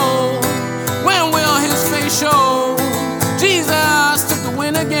my soul. When will his face show? Jesus took the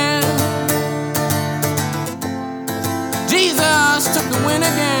win again. Jesus took the win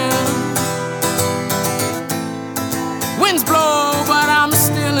again. Winds blow, but I'm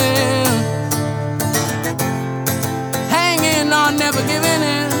still in. Hanging on, never giving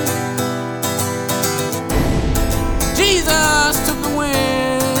in. Jesus took the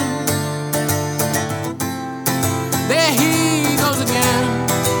win. There he goes again.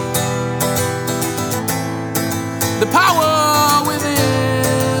 The power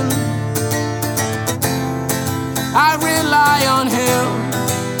within. I rely on him.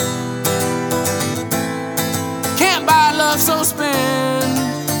 Can't buy love, so spend.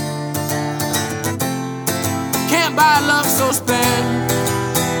 Can't buy love, so spend.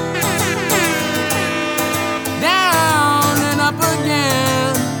 Down and up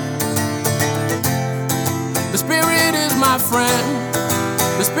again. The Spirit is my friend.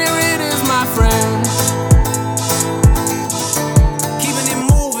 The Spirit is my friend. Keeping it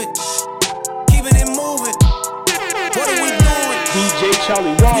moving. Keeping it moving. What are we doing? DJ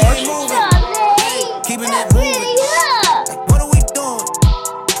Charlie Raj. Keeping it moving. Like, what are we doing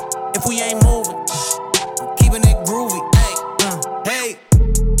if we ain't moving? Keeping it groovy.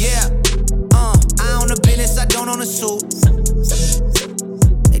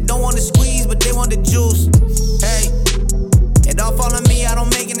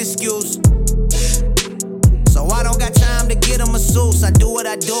 boss, I do what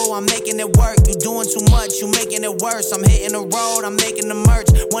I do, I'm making it work. You doing too much, you making it worse. I'm hitting the road, I'm making the merch.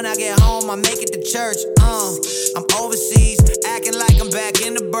 When I get home, I make it to church. I'm overseas, acting like I'm back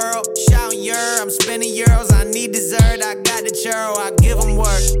in the borough. Shouting I'm spending euros, I need dessert. I got the churro, I give them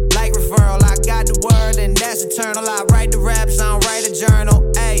work. Like referral, I got the word, and that's eternal. I write the raps, I don't write a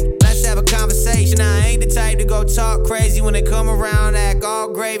journal. Hey, let's have a conversation. I ain't the type to go talk crazy when they come around, act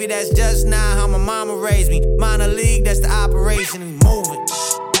all gravy. That's just not how my mama raised me. Minor league, that's the operation. We moving,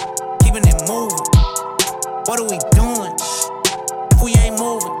 keeping it moving. What are we doing if we ain't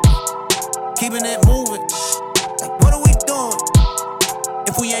moving? Keeping it moving. Like, what are we doing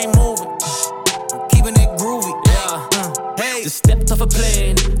if we ain't moving? Keeping it groovy. Hey. Just stepped off a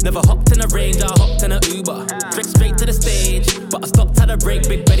plane, never hopped in a Range, I hopped in a Uber. Straight to the stage, but I stopped at a break,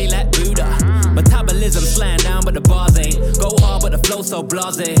 big belly like Buddha. Metabolism flying down, but the bars ain't. Go hard, but the flow so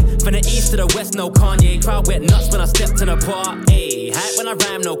blasé. From the east to the west, no Kanye. Crowd went nuts when I stepped in a bar. Ayy, hype when I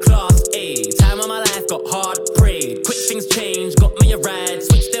rhyme, no class. Ayy, time of my life got hard, prayed. Quick things change, got me a ride.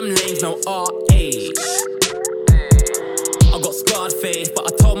 Switch them lanes, no art. Ayy. I got scarred face,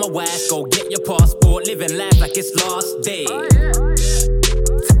 but I told my wife, go get your passport. Living life like it's last day.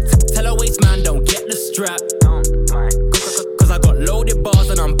 Tell her waist man, don't get the strap. Cause I got loaded bars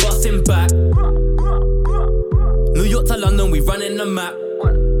and I'm busting back. New York to London, we running the map.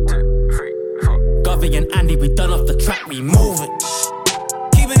 1, 2, 3, 4. Govy and Andy, we done off the track, we moving.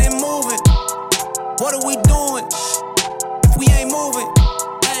 Keeping it moving. What are we doing if we ain't moving?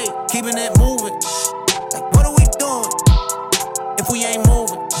 Hey, keeping it moving. Like, what are we doing if we ain't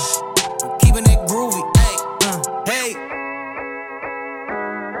moving? Keeping it groovy. Hey, hey.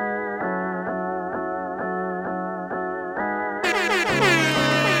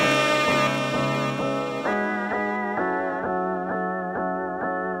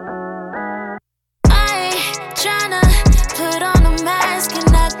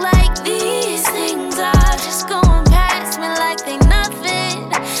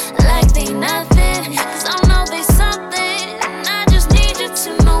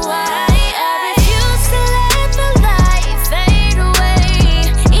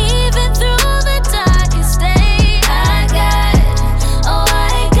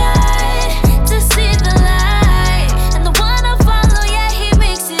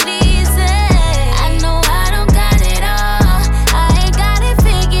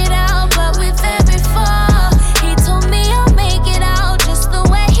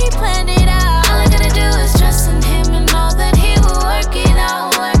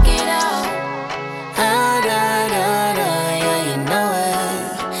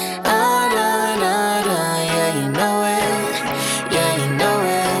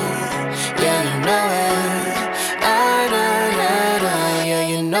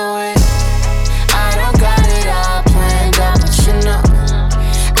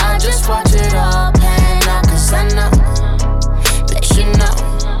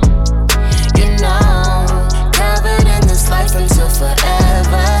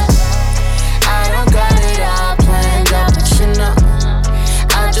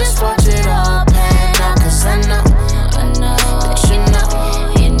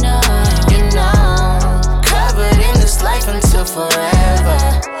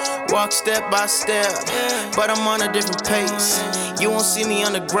 Step by step, but I'm on a different pace. You won't see me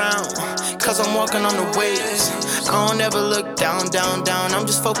on the ground, cause I'm walking on the waves. I don't ever look down, down, down. I'm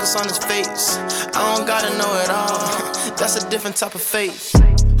just focused on his face. I don't gotta know it all, that's a different type of faith.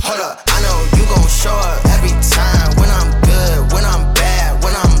 Hold up, I know you gon' show up every time. When I'm good, when I'm bad,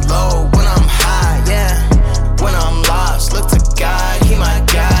 when I'm low, when I'm high, yeah. When I'm lost, look to God, he my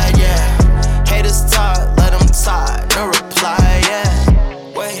guide, yeah. Haters talk, let them talk, no reply,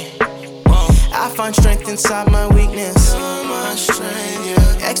 yeah. Wait. I find strength inside my weakness. My strength,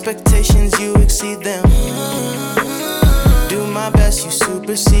 yeah. Expectations, you exceed them. Do my best, you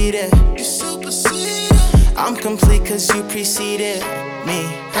supersede it. I'm complete cause you preceded me.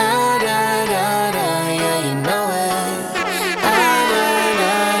 Da, da, da, da, yeah, you know it. Da, da,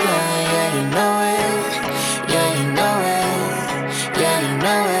 da, da, yeah, you know it. Yeah, you know it. Yeah, you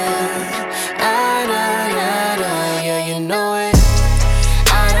know it. Da, da, da, da, yeah, you know it.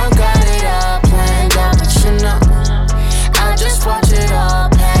 I don't got it all planned out, but you know I just watch it all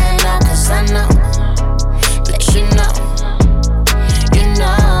pan out, cause I know that you know,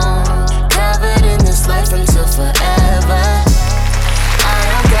 covered in this life until forever. I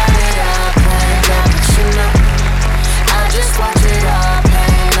don't got it all planned out,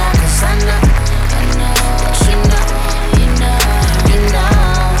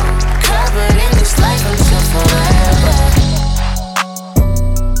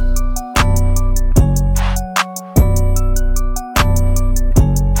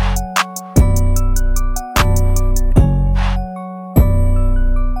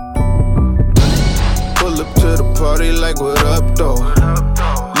 though.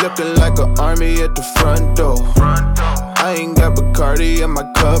 Looking like an army at the front door. I ain't got Bacardi in my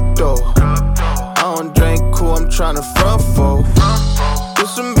cup though. I don't drink cool, I'm tryna front for. There's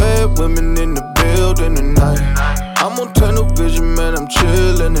some bad women in the building tonight. I'm on tunnel vision, man, I'm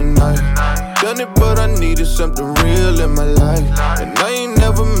chillin' tonight. Done it, but I needed something real in my life. And I ain't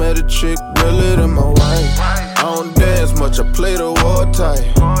never met a chick realer than my wife. I don't dance much, I play the war tight.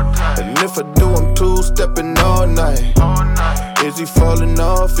 And if I do, I'm two-stepping all night. Is he falling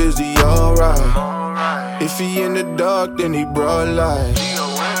off, is he alright? If he in the dark, then he broad light.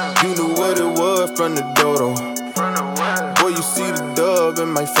 You knew what it was from the dodo. Boy, you see the dove in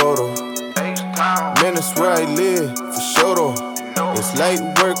my photo. Man, that's where I live, for sure though. It's light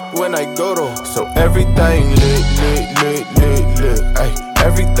work when I go though. So everything lit, ayy.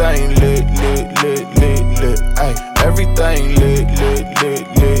 Everything lit, ayy. Everything lit,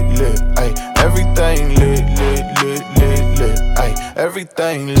 ayy. Everything lit, ayy.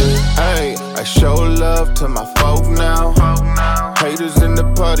 Everything lit, ayy. I show love to my folk now. Haters in the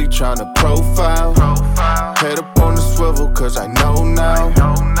party tryna profile. Head up on the swivel cause I know now.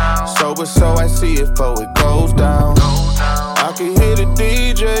 Sober so I see it before it goes down. I can hear the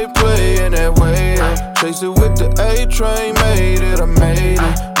DJ playing that way. Chase it with the A-train, made it, I made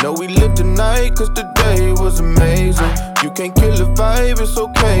it. Know we lit tonight cause the day was amazing. You can't kill the vibe, it's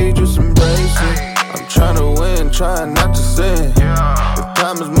okay, just embrace it. I'm tryna win, trying not to sin. If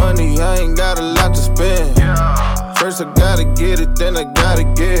time is money, I ain't got a lot to spend. First I gotta get it, then I gotta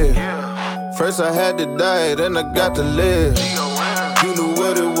give. First I had to die, then I got to live. You knew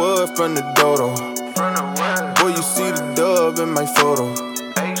what it was from the dodo. Boy, you see the dove in my photo.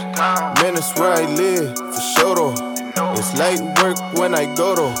 Man, that's where I live, for sure though. It's light work when I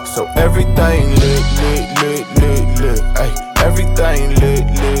go though. So everything lit, ayy. Everything lit,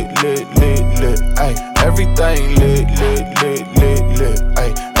 ayy. Everything lit,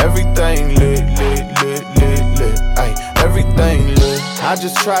 ayy. Everything lit, ayy. Everything lit. I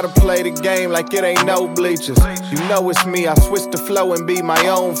just try to play the game like it ain't no bleachers. You know it's me, I switch the flow and be my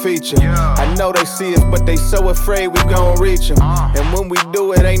own feature. I know they see us, but they so afraid we gon' reach them. And when we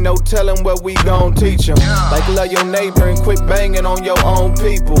do it, ain't no telling what we gon' teach them. Like love your neighbor and quit banging on your own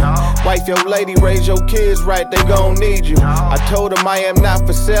people. Wife your lady, raise your kids right, they gon' need you. I told them I am not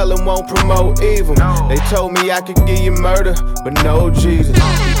for sale and won't promote evil. They told me I could give you murder, but no Jesus.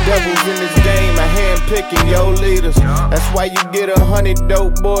 These devils in this game are handpicking your leaders. That's why you get 100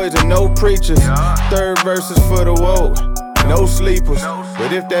 dope boys and no preachers. Third verse is for the woke, no sleepers.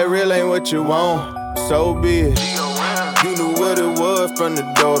 But if that real ain't what you want, so be it. You knew what it was from the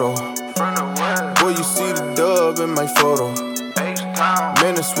dodo. Boy, you see the dove in my photo.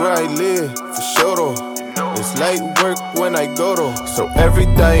 Man, that's where I live, for sure though. It's light work when I go though. So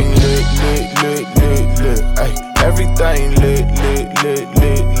everything lit, ayy. Everything lit,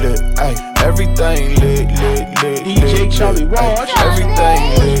 ayy. Everything lit, DJ Charlie Raj. Everything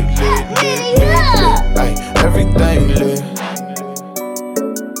lit, ayy. Everything lit.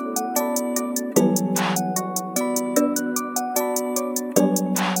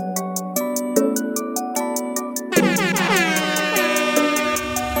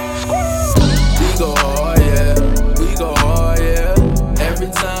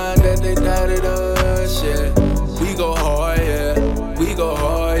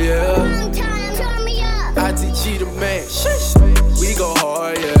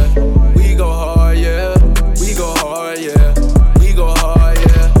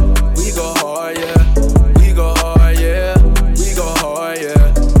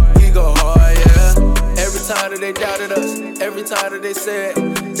 They said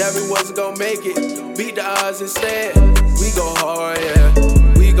that we wasn't gonna make it, beat the odds instead. We go hard, yeah.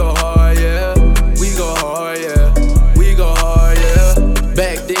 We go hard, yeah. We go hard, yeah. We go hard, yeah.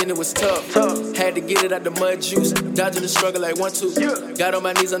 Back then it was tough. Had to get it out the mud juice. Dodging the struggle like 1-2. Got on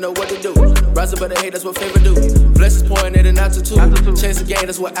my knees, I know what to do. Rising by the hate, that's what favor do. Blessings pouring at an altitude. Chase the game,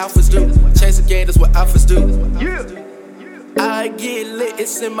 that's what alphas do. Chase the game, that's what alphas do. I get lit,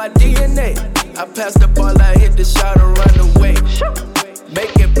 it's in my DNA. I pass the ball, I hit the shot and run away.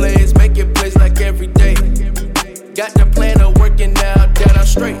 Making plays like every day. Got the plan of working now, that I'm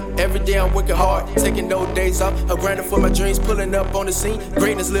straight. Every day I'm working hard, taking no days off. I'm grinding for my dreams, pulling up on the scene.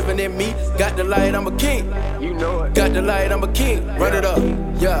 Greatness living in me. Got the light, I'm a king. You know it. Got the light, I'm a king. Run it up,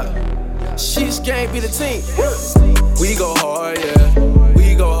 yeah. She's can't be the team. We go hard, yeah.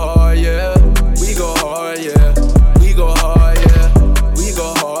 We go hard, yeah. We go hard, yeah. We go hard, yeah. We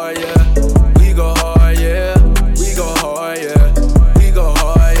go hard, yeah. We go hard, yeah. We go hard, yeah. We go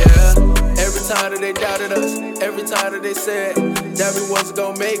hard, yeah. Every time that they doubted us, every time that they said that we wasn't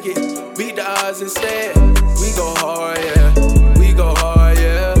gonna make it, beat the odds instead. We go hard, yeah.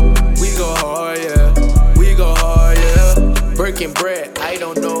 Making bread, I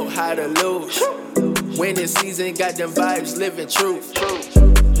don't know how to lose. Winning season, got them vibes, living truth.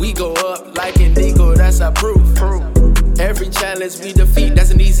 We go up like an eagle, that's our proof. Every challenge we defeat, that's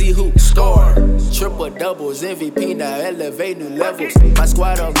an easy hoop. Score triple doubles, MVP now elevate new levels. My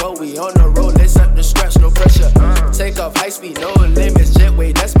squad on roll, we on the road, let's up the scratch, no pressure. Take off high speed, no limits,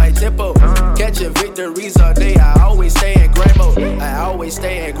 jetway, that's my tempo. Catching victories all day, I always stay in grind mode. I always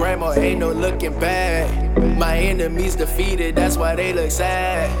stay in grind mode, ain't no looking back. My enemies defeated, that's why they look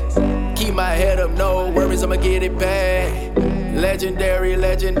sad. Keep my head up, no worries, I'ma get it back. Legendary,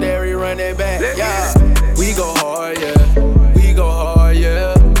 running back, yeah. We go hard, yeah. We go hard,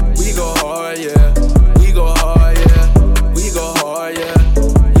 yeah. We go hard, yeah. We go hard, yeah. We go hard, yeah.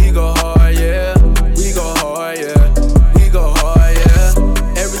 We go hard, yeah. We go hard, yeah. We go hard,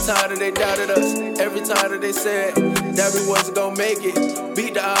 yeah. Every time that they doubted us, every time that they said that we wasn't gonna make it,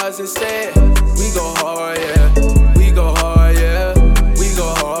 beat the odds instead. We go hard, yeah. We go hard, yeah. We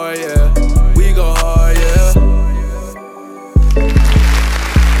go hard, yeah. We go hard, yeah.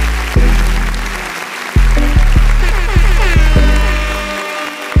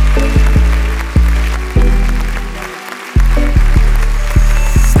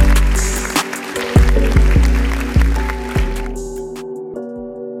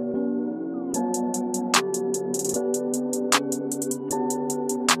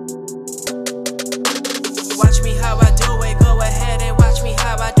 Watch me how I do it, go ahead and watch me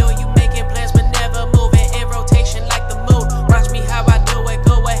how I do. You making plans but never moving in rotation like the moon. Watch me how I do it,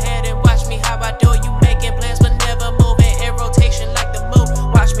 go ahead and watch me how I do. You making plans but never moving in rotation like the moon.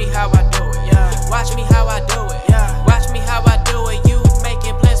 Watch me how I do it, yeah. Watch me how I do it, yeah. Watch me how I do it. You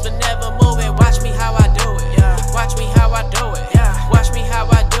making plans but never moving. Watch me how I do it, yeah. Watch me how I do it, yeah. Watch me how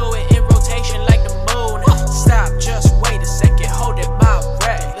I do it in rotation like the moon. Stop, just wait a second, hold it my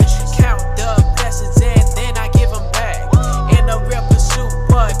breath. Count the blessings and then I give them back. In a real pursuit,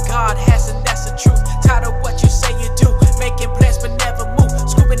 but God has, and that's the truth. Tired of what you say you do, making plans but never move.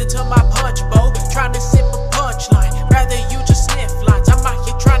 Scooping into my punch bowl, trying to sip a punchline. Rather you just sniff lines. I'm out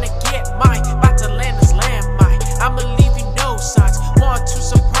here trying to get mine, about to land this landmine. I'ma leave you no signs, want to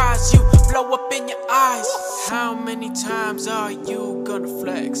surprise you, blow up in your eyes. How many times are you gonna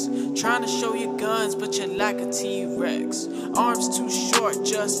flex? Trying to show your guns, but you're like a T-Rex. Arms too short,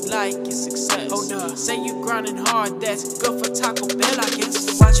 just like your success. Hold up, say you grinding hard, that's good for Taco Bell, I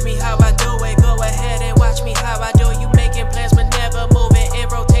guess. Watch me how I do it, go ahead and watch me how I do. You making plans but never moving in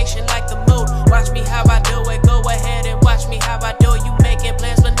rotation like the moon. Watch me how I do it, go ahead and watch me how I do. You making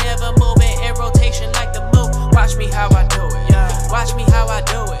plans but never moving in rotation like the moon. Watch me how I do it, yeah. Watch me how I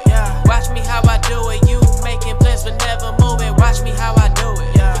do it, yeah. Watch me how I do it. You making plans but never moving. Watch me how I do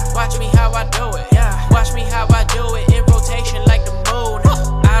it, yeah. Watch me how I do it, yeah. Watch me how I do it in rotation like the moon.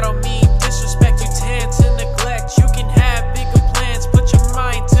 I don't mean disrespect, you tend to neglect. You can have bigger plans, put your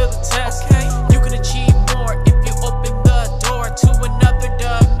mind to the test. Okay, you can achieve more if you open the door to another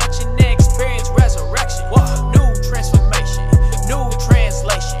dimension and experience resurrection. New transformation, new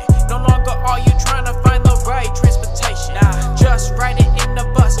translation. No longer are you trying to find the right transportation. Just ride it in the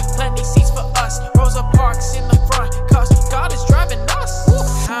bus, plenty seats for us. Rosa Parks in the front, cause God is driving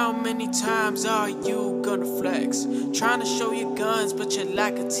us. How many times are you gonna flex? Trying to show your guns, but you're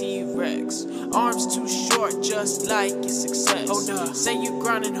like a T-Rex. Arms too short, just like your success. Hold up, say you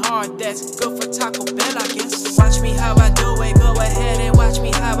grinding hard, that's good for Taco Bell, I guess. Watch me how I do it, go ahead and watch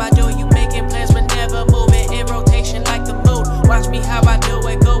me how I do. You making plans but never moving in rotation like the moon. Watch me how I do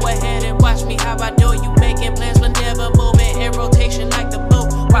it, go ahead and watch me how I do. You making plans but never moving in rotation like the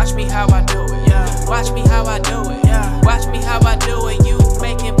moon. Watch me how I do it, yeah. Watch me how I do it, yeah. Watch me how I do it. You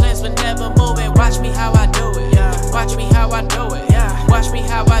making plans but never moving. Watch me how I do it, yeah. Watch me how I do it, yeah. Watch me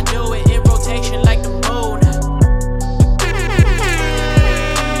how I do it in rotation like the moon.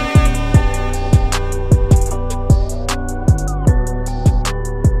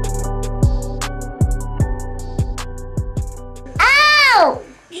 Ow!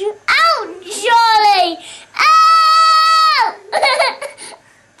 Ow, Charlie! Ow!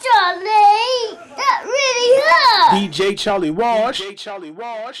 Charlie, that really hurt. DJ Charlie Wash. DJ Charlie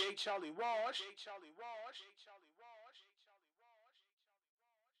Wash. DJ Charlie Wash. DJ Charlie Wash.